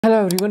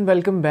Hello everyone,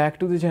 welcome back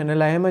to the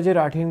channel. I am Ajay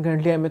Rathee and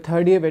currently I am a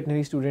third year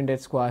veterinary student at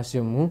Skuast,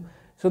 Jammu.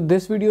 So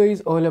this video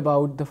is all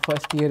about the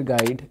first year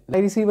guide. I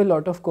receive a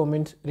lot of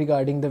comments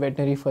regarding the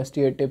veterinary first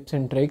year tips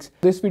and tricks.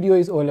 This video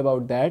is all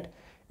about that.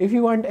 If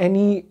you want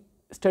any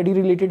study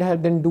related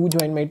help, then do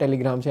join my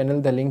Telegram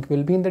channel. The link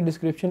will be in the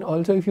description.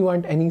 Also, if you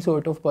want any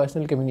sort of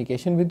personal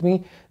communication with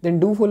me, then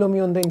do follow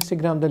me on the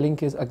Instagram. The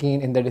link is again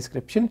in the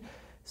description.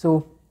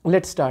 So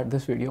let's start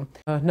this video.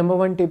 Number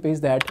one tip is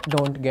that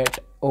don't get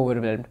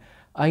overwhelmed.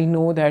 I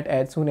know that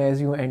as soon as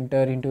you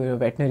enter into a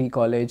veterinary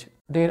college,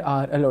 there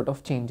are a lot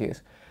of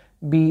changes,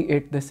 be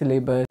it the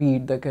syllabus, be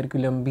it the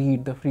curriculum, be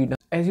it the freedom.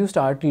 As you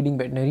start reading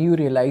veterinary, you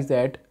realize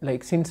that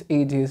since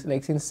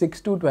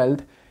 6 to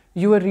 12th,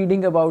 you are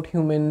reading about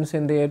humans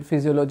and their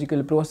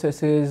physiological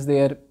processes,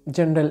 their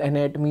general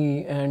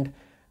anatomy and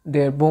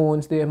their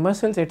bones, their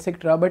muscles,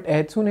 etc. But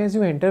as soon as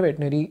you enter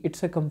veterinary,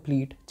 it's a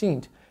complete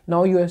change.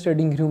 Now you are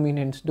studying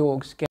ruminants,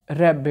 dogs,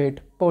 rabbit,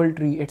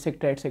 poultry,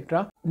 etc.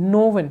 etc.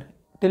 No one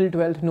till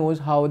 12th knows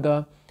how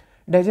the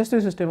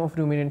digestive system of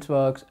ruminants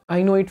works.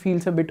 I know it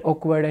feels a bit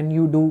awkward and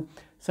you do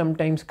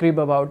sometimes crib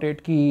about it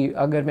कि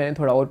अगर मैंने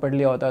थोड़ा और पढ़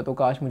लिया होता तो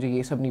काश मुझे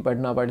ये सब नहीं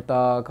पढ़ना पड़ता,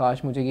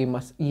 काश मुझे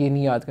ये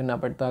नहीं याद करना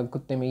पड़ता,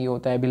 कुत्ते में ये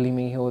होता है, बिल्ली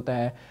में ये होता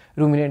है,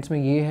 ruminants में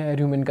ये है,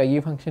 rumen का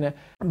ये function है.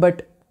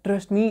 But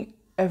trust me,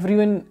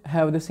 everyone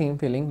have the same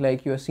feeling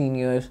like your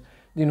seniors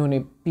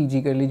जिन्होंने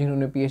PG कर ली,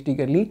 जिन्होंने PhD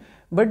कर ली.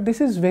 But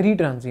this is very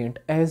transient.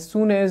 As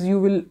soon as you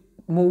will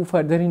move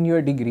further in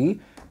your degree,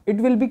 it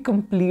will be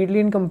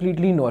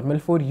completely normal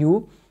for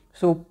you.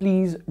 So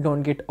please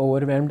don't get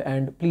overwhelmed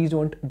and please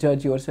don't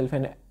judge yourself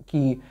and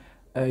कि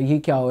ये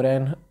क्या हो रहा है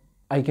and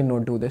I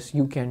cannot do this.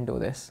 You can do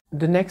this.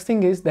 The next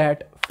thing is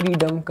that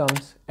freedom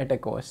comes at a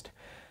cost.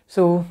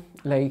 So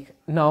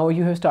now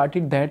you have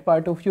started that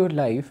part of your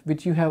life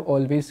which you have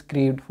always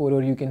craved for,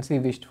 or you can say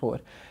wished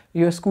for.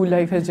 Your school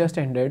life has just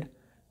ended,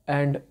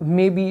 and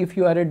maybe if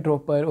you are a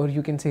dropper or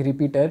you can say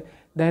repeater,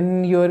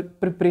 then your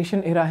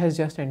preparation era has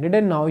just ended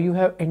and now you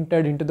have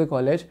entered into the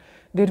college.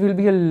 There will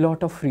be a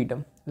lot of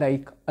freedom,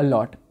 like a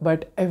lot,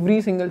 but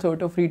every single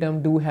sort of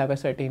freedom do have a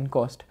certain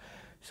cost.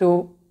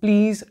 So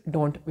please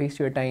don't waste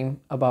your time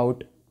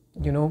about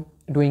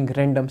doing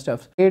random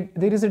stuff. There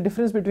is a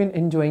difference between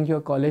enjoying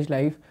your college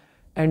life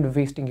and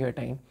wasting your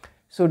time.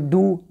 So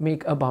do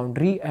make a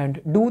boundary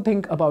and do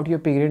think about your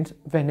parents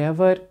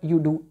whenever you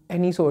do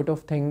any sort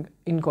of thing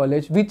in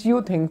college which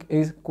you think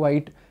is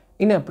quite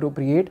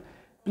inappropriate.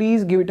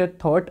 Please give it a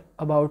thought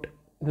about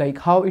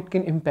how it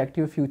can impact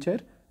your future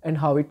and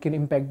how it can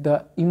impact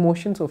the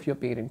emotions of your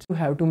parents. You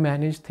have to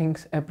manage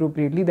things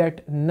appropriately,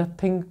 that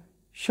nothing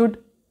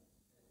should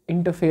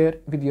interfere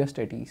with your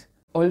studies.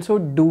 Also,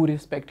 do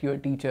respect your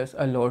teachers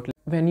a lot.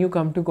 When you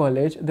come to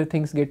college, the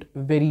things get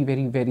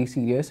very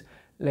serious.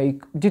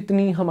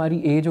 जितनी हमारी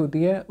as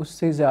होती है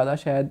उससे ज़्यादा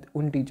शायद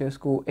उन teachers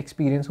को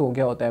experience हो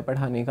गया होता है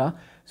पढ़ाने का.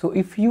 So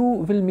if you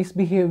will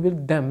misbehave with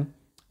them,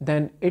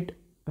 then it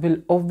will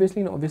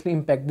obviously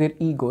impact their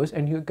egos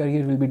and your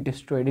career will be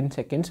destroyed in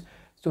seconds.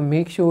 So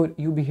make sure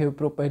you behave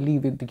properly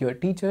with your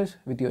teachers,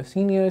 with your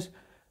seniors,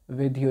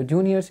 with your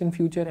juniors in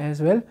future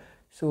as well.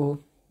 So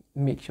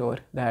make sure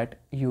that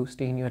you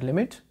stay in your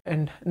limits.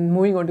 And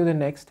moving on to the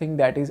next thing,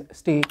 that is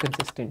stay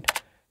consistent.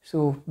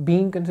 So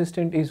being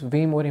consistent is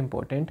way more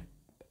important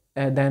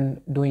than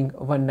doing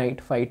one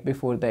night fight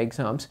before the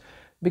exams,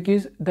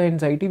 because the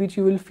anxiety which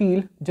you will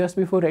feel just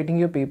before writing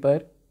your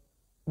paper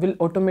will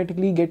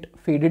automatically get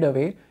faded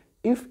away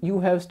if you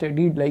have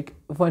studied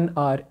 1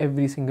 hour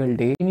every single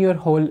day in your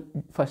whole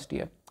first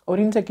year or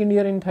in second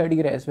year and third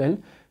year as well.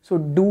 So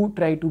do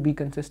try to be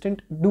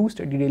consistent, do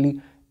study daily.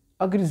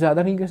 अगर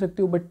ज़्यादा नहीं कर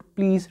सकते हो, but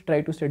please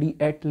try to study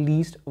at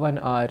least 1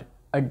 hour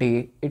a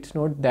day. It's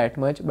not that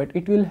much, but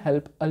it will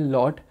help a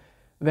lot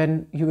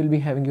when you will be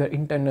having your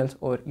internals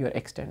or your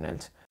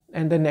externals.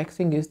 And the next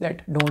thing is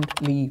that don't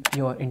leave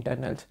your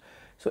internals.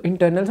 So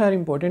internals are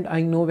important.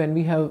 I know when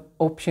we have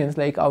options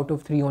out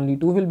of 3 only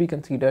 2 will be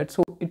considered.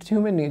 So it's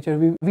human nature.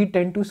 We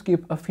tend to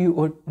skip a few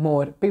or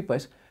more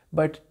papers.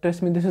 But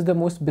trust me, this is the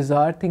most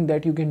bizarre thing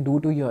that you can do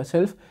to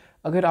yourself.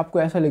 अगर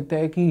आपको ऐसा लगता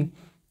है कि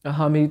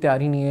हाँ मेरी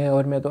तैयारी नहीं है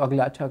और मैं तो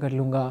अगला अच्छा कर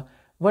लूँगा,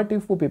 what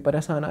if वो पेपर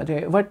आसान आ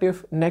जाए, what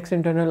if next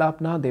internal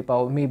आप ना दे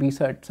पाओ, may be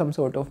some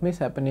sort of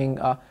mishappening,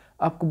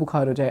 आपको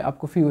बुखार हो जाए,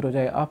 आपको फीवर हो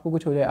जाए, आपको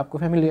कुछ हो जाए, आपको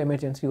फैमिली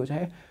इमरजेंसी हो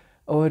जाए.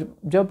 और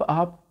जब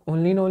आप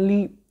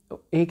ओनली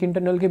एक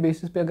इंटरनल के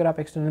बेसिस पे अगर आप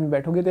एक्सटर्नल में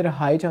बैठोगे, there are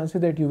high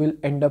chances that you will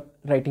and up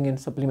writing in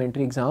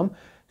supplementary exam.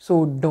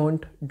 So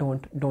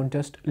don't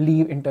just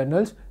leave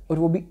internals, और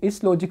वो भी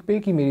इस लॉजिक पे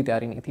कि मेरी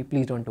तैयारी नहीं थी.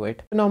 Please don't do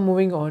it. Now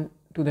moving on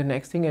to the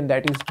next thing, and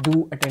that is do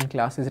attend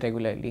classes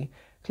regularly.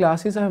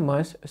 Classes are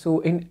must. So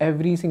in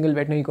every single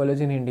veterinary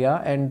college in India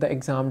and the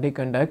exam they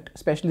conduct,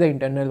 especially the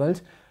internal ones,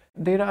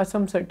 there are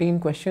some certain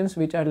questions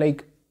which are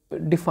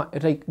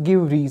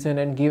give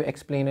reason and give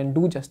explain and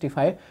do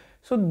justify.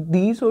 So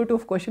these sort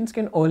of questions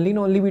can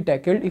only be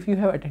tackled if you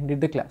have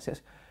attended the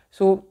classes.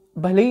 So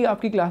भले ही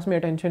आपकी class में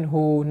attention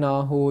हो ना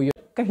हो,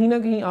 कहीं ना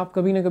कहीं आप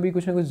कभी ना कभी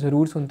कुछ ना कुछ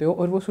ज़रूर सुनते हो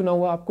और वो सुना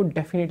हुआ आपको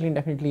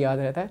डेफिनेटली याद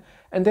रहता है।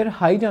 एंड देयर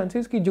हाई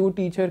चांसेस कि जो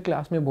टीचर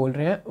क्लास में बोल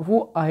रहे हैं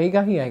वो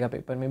आएगा ही आएगा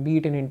पेपर में,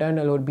 बीट इन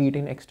इंटरनल और बीट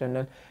इन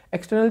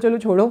एक्सटर्नल चलो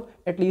छोड़ो,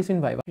 at least in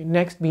viva.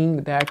 Next being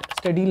that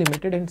study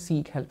limited and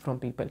seek help from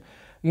people.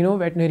 You know,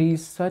 veterinary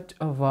is such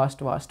a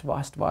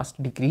vast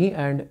degree,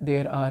 and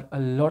there are a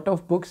lot of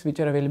books which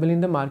are available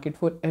in the market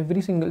for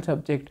every single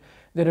subject.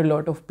 There are a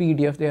lot of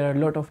PDFs, there are a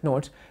lot of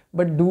notes,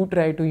 but do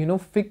try to, you know,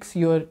 fix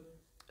your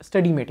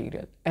study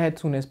material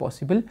as soon as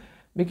possible,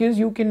 because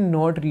you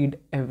cannot read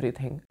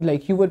everything.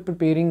 Like you were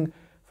preparing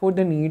for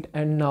the NEET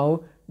and now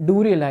do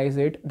realize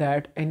it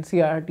that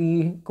NCERT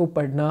को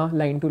पढ़ना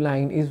line to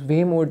line is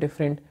way more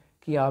different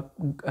कि आप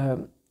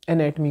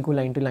anatomy को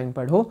line to line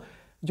पढ़ो,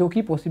 जो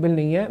कि possible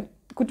नहीं है।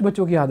 कुछ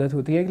बच्चों की आदत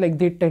होती है like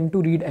they tend to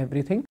read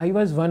everything. I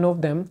was one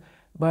of them,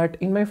 but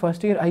in my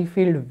first year I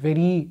failed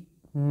very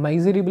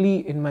miserably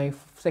in my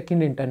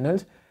second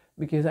internals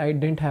because I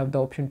didn't have the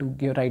option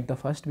to write the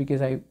first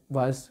because I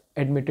was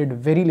admitted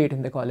very late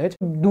in the college.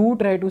 Do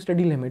try to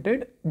study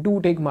limited. Do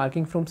take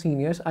marking from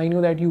seniors. I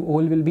know that you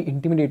all will be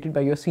intimidated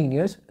by your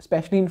seniors,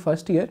 especially in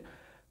first year,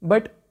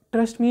 but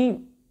trust me,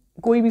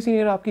 कोई भी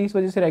senior आपकी इस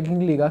वजह से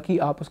ragging लेगा कि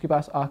आप उसके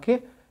पास आके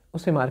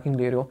उससे मार्किंग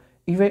ले रहे हो।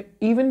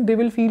 Even they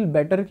will feel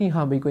better कि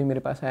हाँ भाई कोई मेरे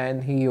पास आया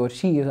and he or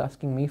she is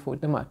asking me for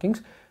the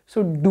markings.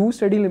 So do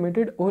study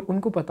limited, और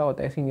उनको पता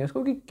होता है सीनियर्स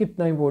को कि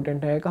कितना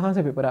इंपॉर्टेंट है, कहाँ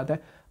से पेपर आता है।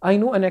 I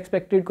know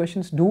unexpected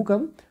questions do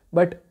come,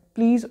 but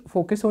please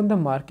focus on the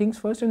markings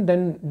first and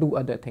then do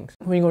other things.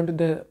 Moving on to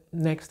the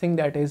next thing,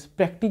 that is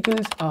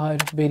practicals are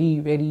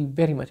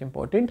very much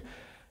important.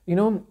 You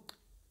know,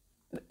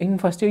 in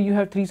first year you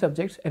have 3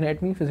 subjects: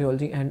 anatomy,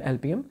 physiology and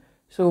LPM.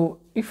 So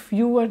if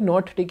you are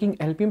not taking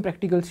LPM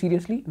practical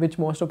seriously, which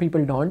most of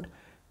people don't,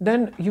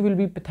 then you will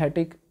be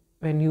pathetic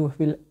when you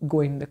will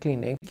go in the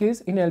clinic.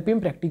 Because in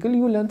LPM practical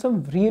you learn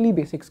some really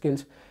basic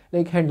skills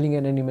like handling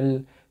an animal,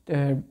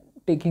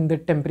 taking the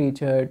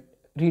temperature,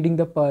 reading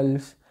the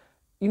pulse.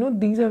 You know,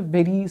 these are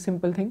very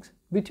simple things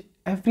which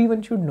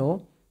everyone should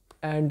know,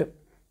 and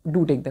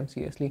do take them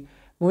seriously.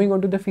 Moving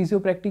on to the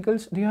physio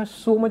practicals, they are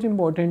so much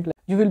important.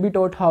 You will be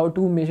taught how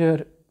to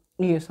measure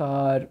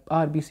ESR,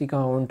 RBC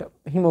count,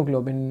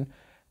 hemoglobin,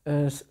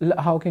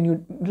 how can you,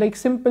 like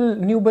simple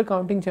Newber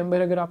counting chamber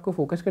अगर आपको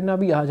focus करना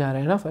भी आ जा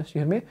रहा है ना first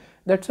year में,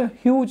 that's a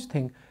huge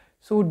thing.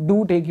 So do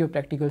take your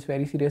practicals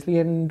very seriously,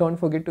 and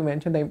don't forget to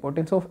mention the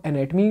importance of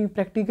anatomy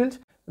practicals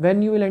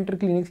when you will enter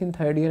clinics in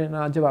third year.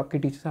 And जब आपके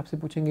teachers आपसे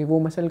पूछेंगे वो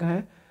muscle कहाँ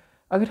है,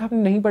 अगर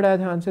आपने नहीं पढ़ाया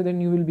ध्यान से,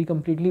 then you will be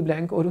completely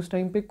blank, और उस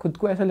टाइम पे खुद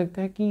को ऐसा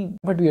लगता है कि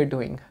what we are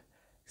doing.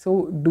 So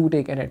do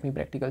take anatomy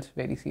practicals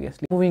very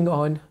seriously. Moving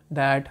on,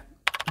 that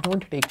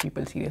don't take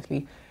people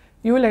seriously.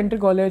 You will enter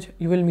college,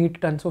 you will meet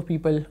tons of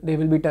people, there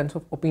will be tons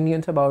of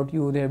opinions about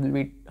you, there will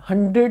be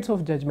hundreds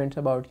of judgments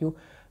about you,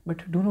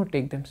 but do not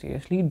take them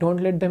seriously.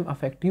 Don't let them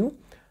affect you,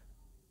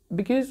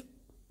 because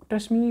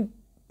trust me,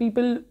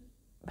 people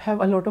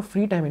have a lot of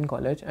free time in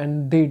college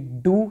and they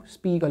do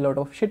speak a lot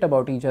of shit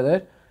about each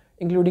other,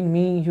 including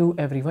me, you,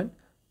 everyone,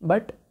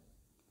 but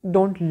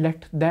don't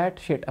let that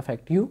shit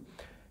affect you.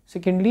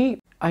 Secondly,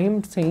 I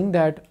am saying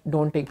that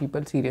don't take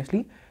people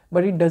seriously,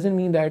 but it doesn't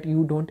mean that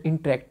you don't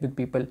interact with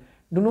people.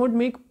 Do not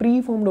make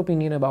pre-formed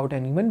opinion about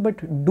anyone, but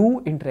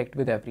do interact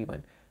with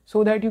everyone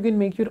so that you can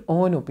make your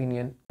own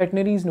opinion.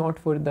 Veterinary is not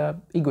for the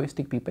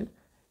egoistic people.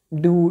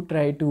 Do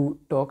try to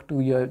talk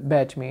to your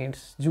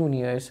batchmates,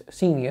 juniors,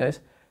 seniors,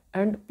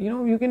 and you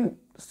know, you can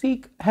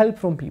seek help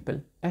from people.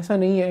 ऐसा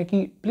नहीं है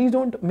कि please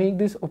don't make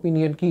this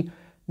opinion कि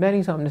मैं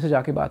नहीं सामने से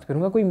जाके बात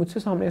करूँगा, कोई मुझसे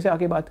सामने से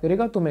आके बात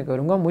करेगा तो मैं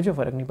करूँगा, मुझे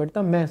फ़र्क नहीं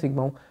पड़ता, मैं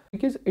सिग्मा हूँ।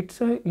 Because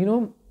it's a, you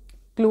know,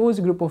 close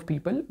group of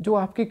people जो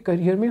आपके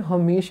करियर में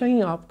हमेशा ही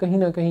आप कहीं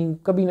ना कहीं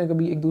कभी ना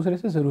कभी एक दूसरे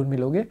से ज़रूर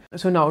मिलोगे.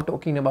 So now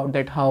talking about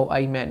that how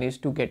I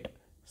manage to get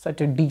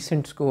such a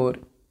decent score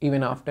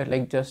even after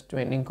like just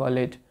joining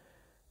college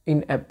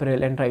in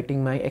April and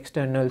writing my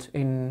externals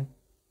in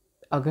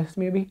August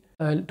maybe.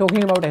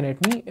 Talking about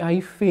anatomy, I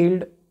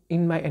failed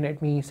in my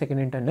anatomy second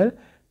internal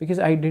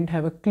because I didn't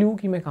have a clue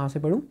कि मैं कहाँ से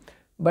पढ़ूँ,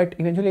 but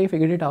eventually I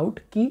figured it out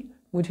कि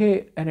मुझे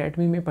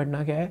anatomy में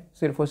पढ़ना क्या है,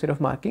 सिर्फ और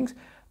सिर्फ markings.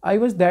 I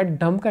was that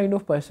dumb kind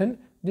of person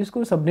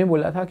जिसको सबने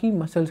बोला था कि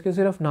मसल्स के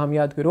सिर्फ नाम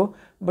याद करो,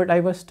 but I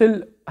was still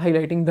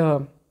highlighting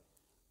the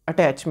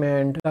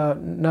attachment,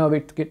 nerve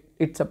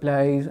it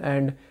supplies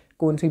and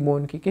कौन सी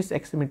बोन की किस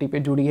एक्सट्रीमिटी पे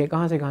जुड़ी है,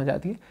 कहाँ से कहाँ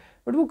जाती है,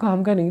 बट वो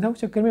काम का नहीं था.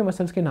 उस चक्कर में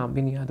मसल्स के नाम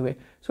भी नहीं याद हुए.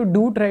 So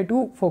do try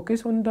to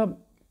focus on the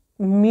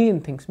main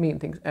things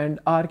and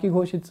are के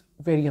Ghosh it's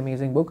very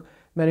amazing book,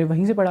 मैंने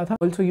वहीं से पढ़ा था.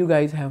 Also you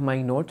guys have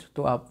my notes,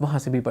 तो आप वहाँ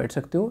से भी पढ़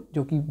सकते हो,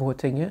 जो कि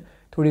बहुत सही है.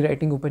 थोड़ी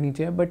राइटिंग ऊपर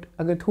नीचे है, बट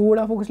अगर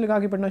थोड़ा फोकस लगा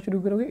के पढ़ना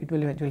शुरू करोगे it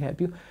will eventually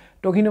help you.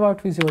 Talking about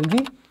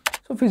physiology,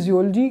 तो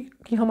फिजियोलॉजी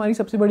की हमारी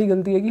सबसे बड़ी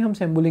गलती है कि हम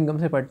सेम्बुलिंगम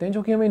से पढ़ते हैं,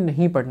 जो कि हमें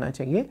नहीं पढ़ना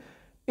चाहिए.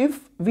 इफ़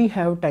वी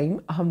हैव टाइम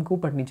हमको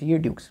पढ़नी चाहिए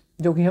ड्यूक्स,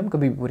 जो कि हम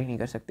कभी भी पूरी नहीं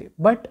कर सकते,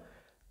 बट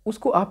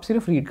उसको आप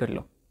सिर्फ रीड कर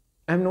लो.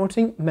 I am not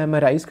saying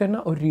memorise करना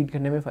और रीड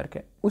करने में फ़र्क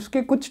है.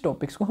 उसके कुछ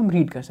टॉपिक्स को हम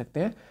रीड कर सकते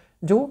हैं,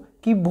 जो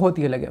कि बहुत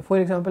ही अलग है। फॉर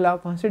एग्जाम्पल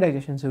आप वहाँ से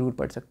डाइजेशन ज़रूर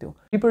पढ़ सकते हो,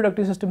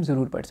 रिप्रोडक्टिव सिस्टम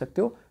ज़रूर पढ़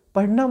सकते हो।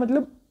 पढ़ना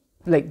मतलब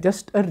like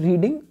just a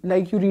reading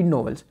like you read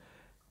novels,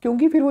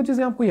 क्योंकि फिर वो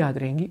चीज़ें आपको याद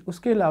रहेंगी।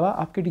 उसके अलावा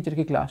आपके टीचर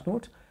के क्लास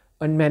नोट्स,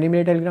 और मैंने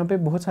मेरे टेलीग्राम पे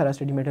बहुत सारा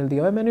स्टडी मटेरियल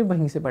दिया हुआ है, मैंने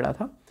वहीं से पढ़ा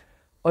था।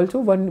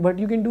 Also what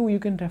you can do, you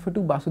can refer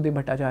to Vasudev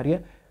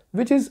Bhattacharya,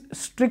 which is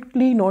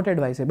strictly not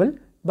advisable,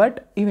 but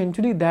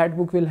eventually that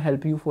book will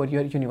help you for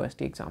your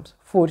university exams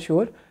for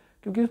sure,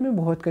 क्योंकि उसमें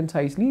बहुत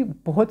कंसाइसली,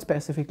 बहुत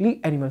स्पेसिफिकली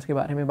एनिमल्स के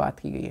बारे में बात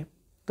की गई है।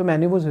 तो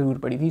मैंने वो ज़रूर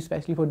पढ़ी थी,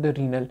 specially for the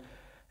renal.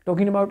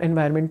 Talking about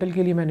environmental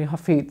के लिए मैंने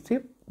हफेज से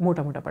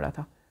मोटा मोटा पढ़ा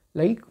था।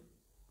 लाइक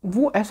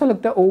वो ऐसा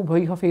लगता है ओ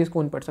भाई हफेज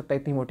कौन पढ़ सकता है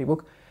इतनी मोटी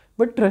बुक,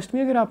 बट ट्रस्ट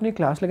में अगर आपने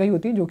क्लास लगाई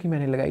होती है, जो कि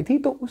मैंने लगाई थी,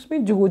 तो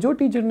उसमें जो जो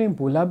टीचर ने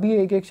बोला भी है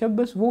एक एक शब्द,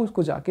 बस वो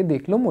उसको जाके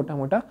देख लो मोटा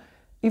मोटा,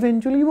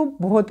 इवेंचुअली वो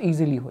बहुत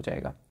ईजिली हो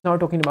जाएगा। Now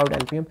talking about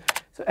LPM,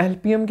 so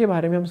LPM के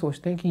बारे में हम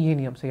सोचते हैं कि ये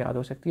नहीं हमसे याद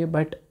हो सकती है,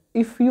 but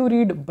if you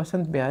read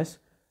Basant Vyas,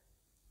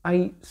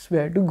 I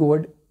swear to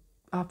God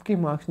आपके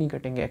मार्क्स नहीं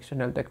कटेंगे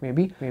एक्सटर्नल तक। May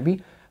B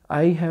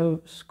I have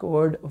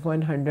scored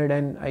 100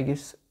 and I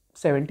guess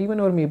 71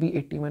 or maybe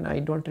 81, I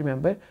don't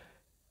remember.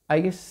 I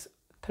guess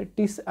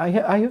 30, I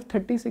have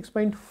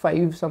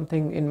 36.5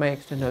 something in my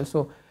external,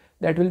 so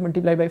that will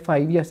multiply by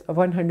 5, yes,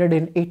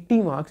 180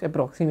 marks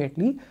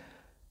approximately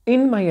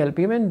in my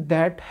LPM, and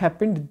that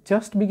happened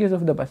just because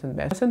of the Basant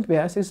Vyas. Basant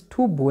Vyas is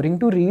too boring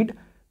to read,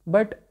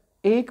 but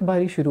एक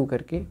बारी शुरू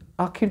करके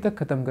आखिर तक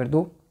ख़त्म कर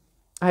दो,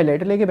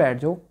 highlighter लेके बैठ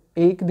जाओ,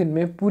 एक दिन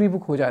में पूरी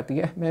बुक हो जाती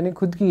है। मैंने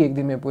खुद की एक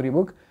दिन में पूरी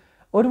बुक,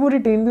 और वो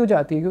रिटेन भी हो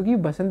जाती है, क्योंकि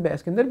बसंत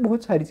व्यास के अंदर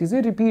बहुत सारी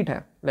चीज़ें रिपीट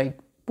हैं, लाइक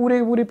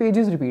पूरे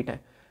पेजेस रिपीट हैं,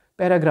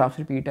 पैराग्राफ्स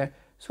रिपीट है।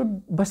 सो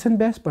बसंत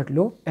व्यास पढ़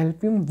लो,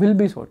 LPM will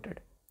be sorted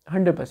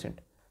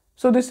 100%.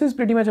 So this is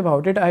pretty much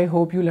about it. I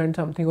hope you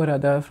learned something or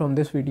other from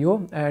this video,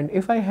 and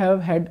if I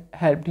have had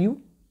helped you,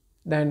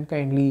 then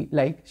kindly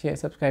like, share,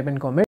 subscribe and comment.